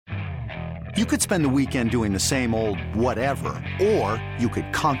You could spend the weekend doing the same old whatever, or you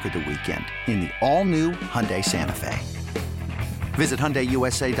could conquer the weekend in the all-new Hyundai Santa Fe. Visit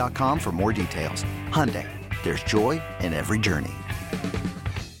HyundaiUSA.com for more details. Hyundai, there's joy in every journey.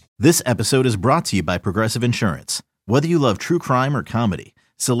 This episode is brought to you by Progressive Insurance. Whether you love true crime or comedy,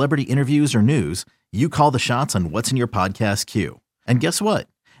 celebrity interviews or news, you call the shots on what's in your podcast queue. And guess what?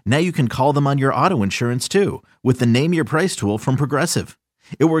 Now you can call them on your auto insurance too with the Name Your Price tool from Progressive.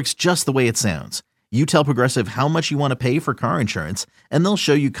 It works just the way it sounds. You tell Progressive how much you want to pay for car insurance, and they'll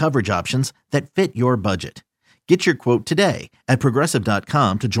show you coverage options that fit your budget. Get your quote today at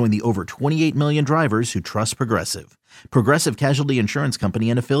Progressive.com to join the over 28 million drivers who trust Progressive. Progressive Casualty Insurance Company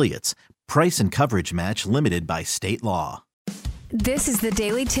and Affiliates. Price and coverage match limited by state law. This is the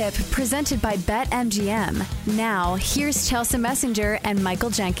Daily Tip presented by BetMGM. Now, here's Chelsea Messenger and Michael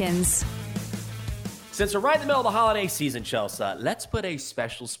Jenkins. Since we're right in the middle of the holiday season, Chelsea, let's put a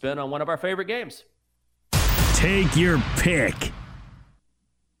special spin on one of our favorite games. Take your pick.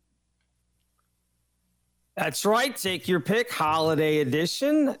 That's right. Take your pick, holiday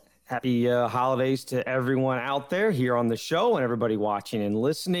edition. Happy holidays to everyone out there here on the show and everybody watching and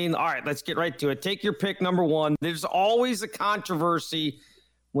listening. All right, let's get right to it. Take your pick, number one. There's always a controversy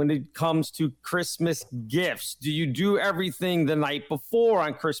when it comes to Christmas gifts. Do you do everything the night before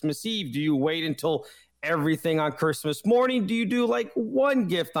on Christmas Eve? Do you wait until everything on Christmas morning? Do you do like one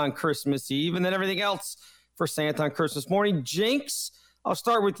gift on Christmas Eve and then everything else for Santa on Christmas morning? Jinx, I'll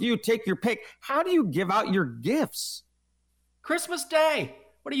start with you. Take your pick. How do you give out your gifts? Christmas Day.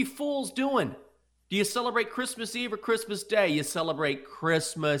 What are you fools doing? Do you celebrate Christmas Eve or Christmas Day? You celebrate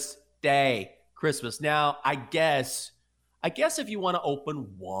Christmas Day. Christmas. Now, I guess if you want to open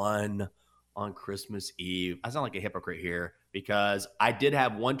one on Christmas Eve, I sound like a hypocrite here because I did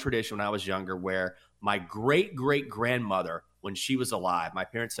have one tradition when I was younger where my great-great-grandmother, when she was alive, my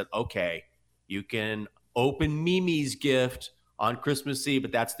parents said, okay, you can open Mimi's gift on Christmas Eve,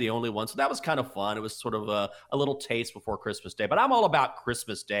 but that's the only one. So that was kind of fun. It was sort of a little taste before Christmas Day. But I'm all about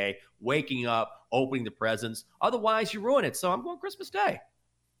Christmas Day, waking up, opening the presents. Otherwise, you ruin it. So I'm going Christmas Day.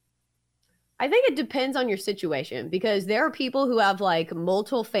 I think it depends on your situation because there are people who have like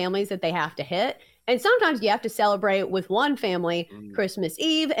multiple families that they have to hit. And sometimes you have to celebrate with one family Christmas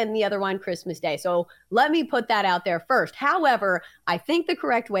Eve and the other one Christmas Day. So let me put that out there first. However, I think the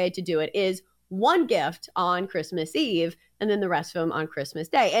correct way to do it is one gift on Christmas Eve and then the rest of them on Christmas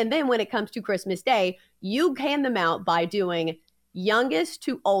Day. And then when it comes to Christmas Day, you hand them out by doing youngest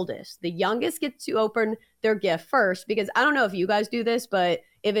to oldest. The youngest gets to open their gift first because I don't know if you guys do this, but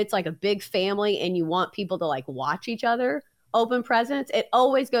if it's like a big family and you want people to like watch each other open presents, it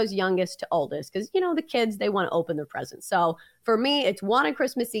always goes youngest to oldest because, you know, the kids, they want to open their presents. So for me, it's one on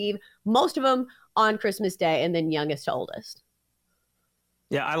Christmas Eve, most of them on Christmas Day, and then youngest to oldest.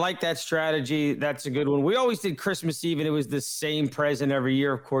 Yeah, I like that strategy. That's a good one. We always did Christmas Eve, and it was the same present every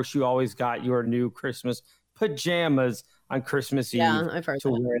year. Of course, you always got your new Christmas pajamas on Christmas Eve I've heard to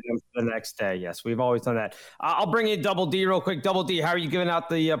wear them for the next day. Yes, we've always done that. I'll bring in Double D real quick. Double D, how are you giving out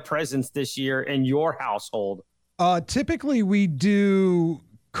the presents this year in your household? Typically, we do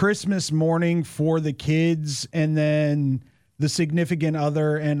Christmas morning for the kids, and then the significant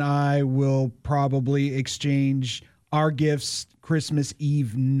other and I will probably exchange our gifts Christmas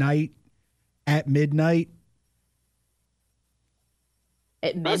Eve night at midnight.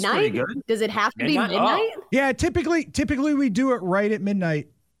 At midnight? Does it have to be midnight? Oh. Yeah, typically we do it right at midnight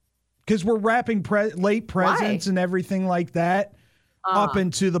because we're wrapping late presents and everything like that up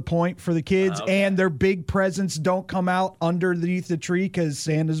into the point for the kids. And their big presents don't come out underneath the tree because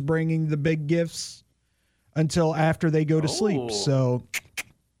Santa's bringing the big gifts until after they go to sleep. So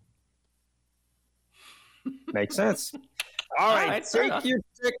makes sense. All right, take your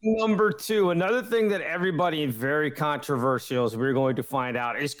pick number two. Another thing that everybody is very controversial, as we're going to find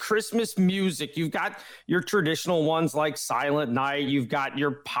out, is Christmas music. You've got your traditional ones like Silent Night. You've got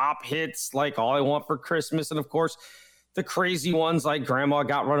your pop hits like All I Want for Christmas. And, of course, the crazy ones like Grandma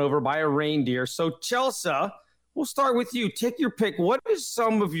Got Run Over by a Reindeer. So, Chelsea, we'll start with you. Take your pick. What is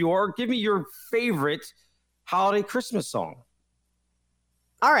give me your favorite holiday Christmas song?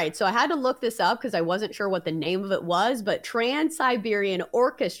 All right, so I had to look this up because I wasn't sure what the name of it was, but Trans-Siberian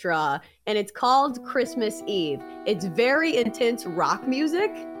Orchestra, and it's called Christmas Eve. It's very intense rock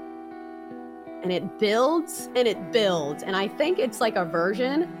music, and it builds and it builds, and I think it's like a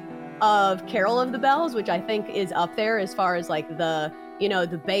version of Carol of the Bells, which I think is up there as far as like the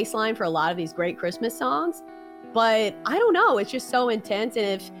bass line for a lot of these great Christmas songs. But I don't know, it's just so intense, and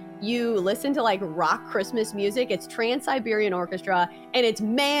if you listen to like rock Christmas music, it's Trans-Siberian Orchestra and it's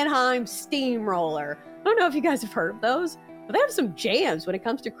Mannheim Steamroller. I don't know if you guys have heard of those, But they have some jams when it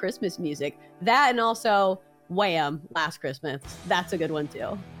comes to Christmas music. That and also Wham! Last Christmas. That's a good one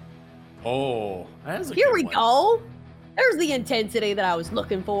too. Oh, that's a Here good we one. go. There's the intensity that I was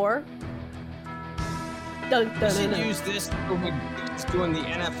looking for. Dun, dun, You dun, should dun. use this for when it's doing the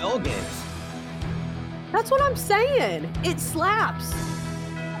NFL games. That's what I'm saying. It slaps.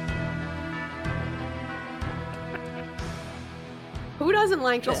 Who doesn't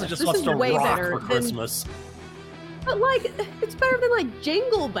like Chelsea this? just This wants is to way rock better for than. Christmas. But like, it's better than like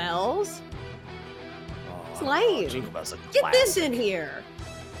Jingle Bells. It's lame. Jingle Bells, a Get this classic. in here.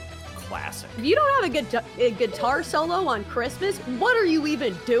 Classic. If you don't have a guitar solo on Christmas, what are you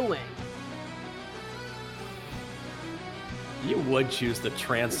even doing? You would choose the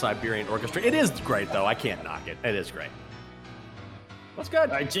Trans-Siberian Orchestra. It is great, though. I can't knock it. It is great. That's good.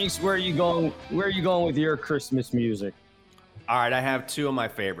 All right, Jinx, where are you going? Where are you going with your Christmas music? All right, I have two of my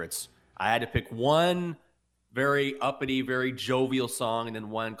favorites. I had to pick one very uppity, very jovial song and then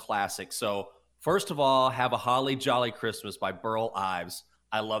one classic. So, first of all, Have a Holly Jolly Christmas by Burl Ives.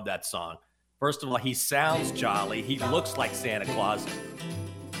 I love that song. First of all, he sounds jolly. He looks like Santa Claus.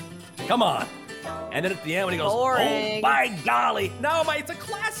 Come on. And then at the end when he goes, Boring. oh my golly. No, it's a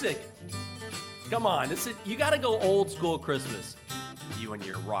classic. Come on. You got to go old school Christmas. You and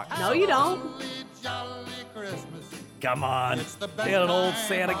your rock. No, you don't. Come on. You got an old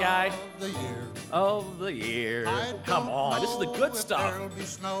Santa guy of the year. Come on. This is the good stuff.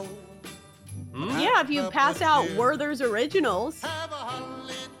 Yeah, if you pass out Werther's Originals.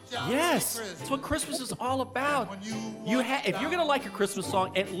 Yes, that's what Christmas is all about. If you're gonna like a Christmas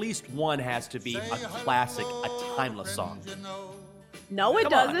song, at least one has to be a classic, a timeless song. No, it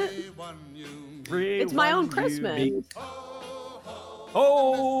Come on. doesn't. It's My Own Christmas.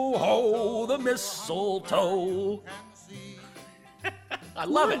 Ho, ho, the mistletoe. I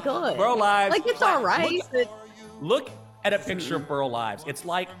love it. Good. Burl Ives. Like, it's all right. Look at a picture of Burl Ives. It's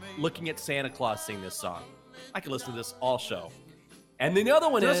like looking at Santa Claus sing this song. I could listen to this all show. And then the other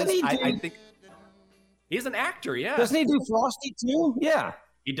one Doesn't is, he I think he's an actor, yeah. Doesn't he do Frosty too? Yeah.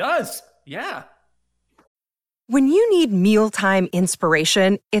 He does, yeah. When you need mealtime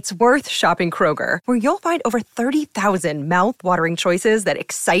inspiration, it's worth shopping Kroger, where you'll find over 30,000 mouth-watering choices that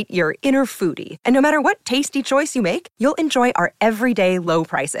excite your inner foodie. And no matter what tasty choice you make, you'll enjoy our everyday low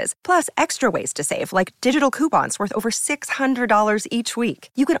prices, plus extra ways to save, like digital coupons worth over $600 each week.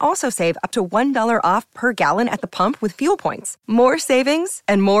 You can also save up to $1 off per gallon at the pump with fuel points. More savings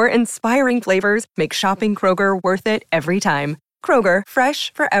and more inspiring flavors make shopping Kroger worth it every time. Kroger,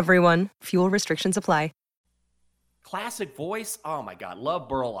 fresh for everyone. Fuel restrictions apply. Classic voice. Oh my God, love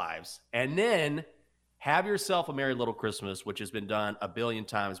Burl Ives. And then Have Yourself a Merry Little Christmas, which has been done a billion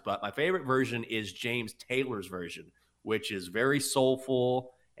times. But my favorite version is James Taylor's version, which is very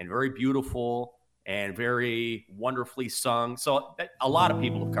soulful and very beautiful and very wonderfully sung. So a lot of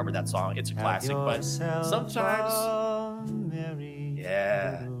people have covered that song. It's a classic, but sometimes,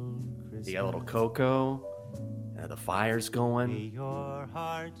 yeah, you got a little cocoa, the fire's going.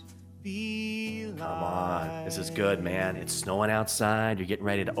 Come on. This is good, man. It's snowing outside. You're getting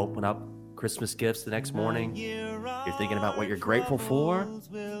ready to open up Christmas gifts the next morning. You're thinking about what you're grateful for.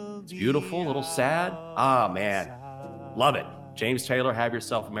 It's beautiful, a little sad. Ah, man. Love it. James Taylor, Have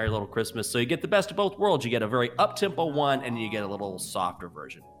Yourself a Merry Little Christmas. So you get the best of both worlds. You get a very up-tempo one, and you get a little softer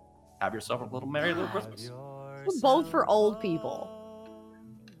version. Have yourself a little Merry Little Christmas. Both for old people.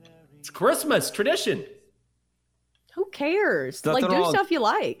 It's Christmas tradition. Who cares? Nothing Like, do wrong. stuff you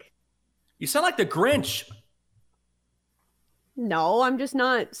like. You sound like the Grinch. No, I'm just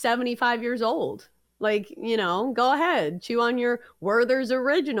not 75 years old. Like, go ahead. Chew on your Werther's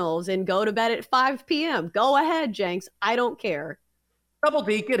Originals and go to bed at 5 p.m. Go ahead, Jenks. I don't care. Double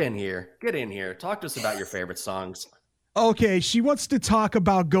D, get in here. Get in here. Talk to us about your favorite songs. Okay, she wants to talk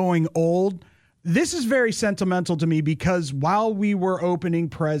about going old. This is very sentimental to me because while we were opening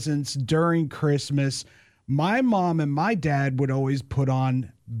presents during Christmas, my mom and my dad would always put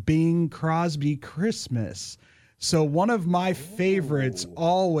on Bing Crosby Christmas. So one of my favorites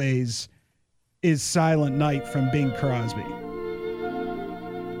always is Silent Night from Bing Crosby.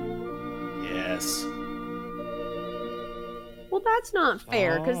 Yes. Well, that's not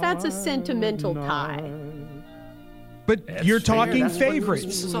fair because that's a sentimental tie. But That's you're fair. talking That's what favorites.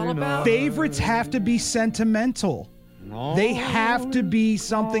 Christmas is all about. Favorites have to be sentimental. They have to be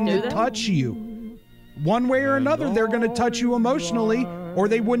something Do to they? touch you. One way or another, they're going to touch you emotionally, or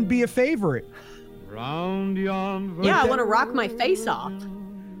they wouldn't be a favorite. Yeah, I want to rock my face off.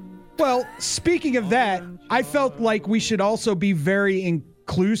 Well, speaking of that, I felt like we should also be very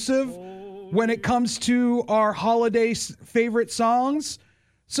inclusive when it comes to our holiday favorite songs.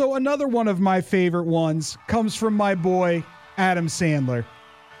 So another one of my favorite ones comes from my boy, Adam Sandler.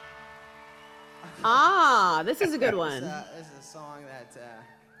 Ah, this is a good one. This is a song that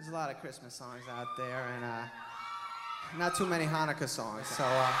there's a lot of Christmas songs out there, and not too many Hanukkah songs. So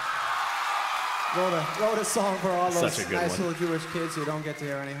wrote a song for all those nice little Jewish kids who don't get to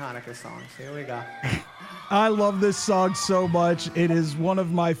hear any Hanukkah songs. Here we go. I love this song so much. It is one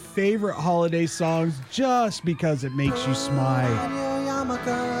of my favorite holiday songs just because it makes you smile.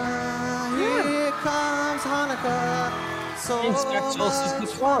 Here comes Hanukkah. So It's got Chelsea's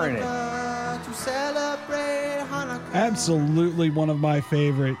guitar in it. To celebrate Hanukkah. Absolutely one of my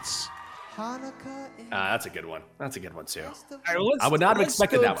favorites. That's a good one. That's a good one, too. Right, I would not have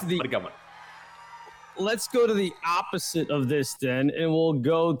expected that one, but a good one. Let's go to the opposite of this then, and we'll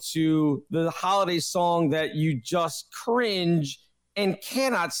go to the holiday song that you just cringe and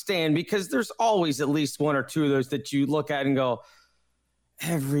cannot stand, because there's always at least one or two of those that you look at and go,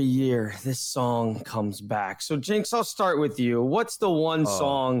 every year this song comes back. So, Jinx, I'll start with you. What's the one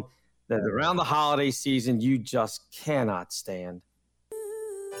song that around the holiday season you just cannot stand?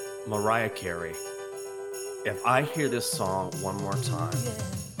 Mariah Carey. If I hear this song one more time,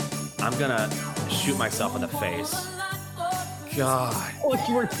 I'm going to shoot myself in the face. God.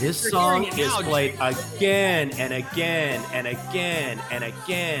 This song is played again and again and again and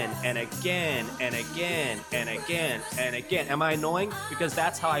again and again and again and again and again. Am I annoying? Because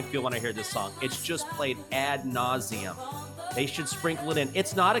that's how I feel when I hear this song. It's just played ad nauseum. They should sprinkle it in.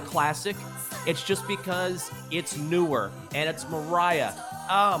 It's not a classic. It's just because it's newer and it's Mariah.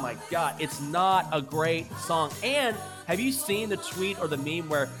 Oh my God, it's not a great song. And have you seen the tweet or the meme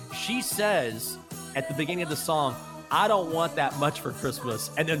where she says at the beginning of the song, I don't want that much for Christmas,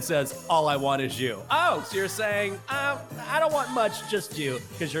 and then says, all I want is you. Oh, so you're saying, I don't want much, just you,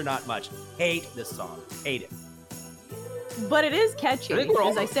 because you're not much. Hate this song. Hate it. But it is catchy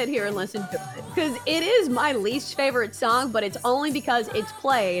as I sit here and listen to it. Because it is my least favorite song, but it's only because it's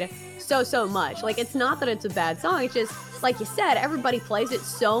played so much. Like, it's not that it's a bad song. It's just, like you said, everybody plays it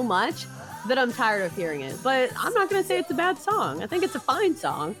so much that I'm tired of hearing it. But I'm not going to say it's a bad song. I think it's a fine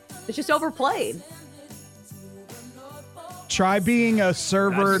song. It's just overplayed. Try being a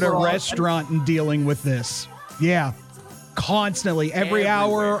server at a restaurant and dealing with this. Yeah. Constantly. Every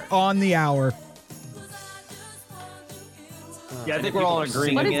hour on the hour. Yeah, I think we're all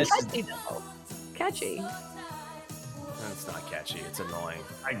agreeing. But it's catchy, though. Catchy. It's not catchy. It's annoying.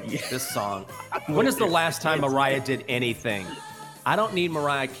 This song. When is the last time Mariah did anything? I don't need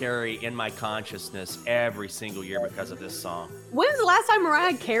Mariah Carey in my consciousness every single year because of this song. When's the last time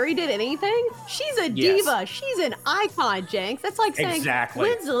Mariah Carey did anything? She's a diva. She's an icon, Jenks. That's like saying,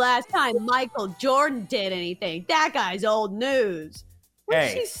 when's the last time Michael Jordan did anything? That guy's old news. Well,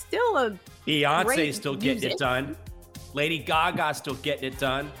 she's still a Beyonce's still getting it done. Lady Gaga's still getting it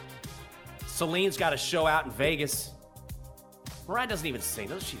done. Celine's got a show out in Vegas. Mariah doesn't even sing.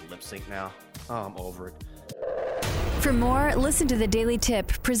 Doesn't she lip sync now? Oh, I'm over it. For more, listen to The Daily Tip,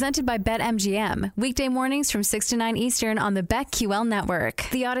 presented by BetMGM. Weekday mornings from 6 to 9 Eastern on the BetQL network,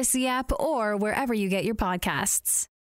 the Odyssey app, or wherever you get your podcasts.